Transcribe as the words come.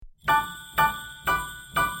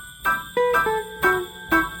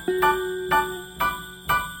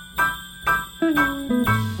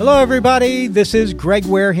Hello, everybody. This is Greg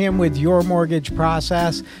Wareham with Your Mortgage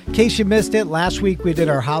Process. In case you missed it, last week we did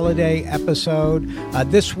our holiday episode.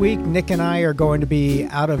 This week, Nick and I are going to be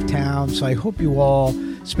out of town, so I hope you all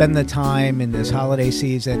spend the time in this holiday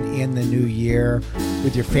season in the new year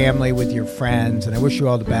with your family, with your friends, and I wish you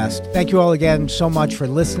all the best. Thank you all again so much for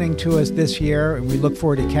listening to us this year, and we look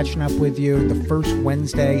forward to catching up with you the first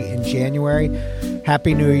Wednesday in January.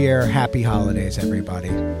 Happy New Year. Happy holidays, everybody.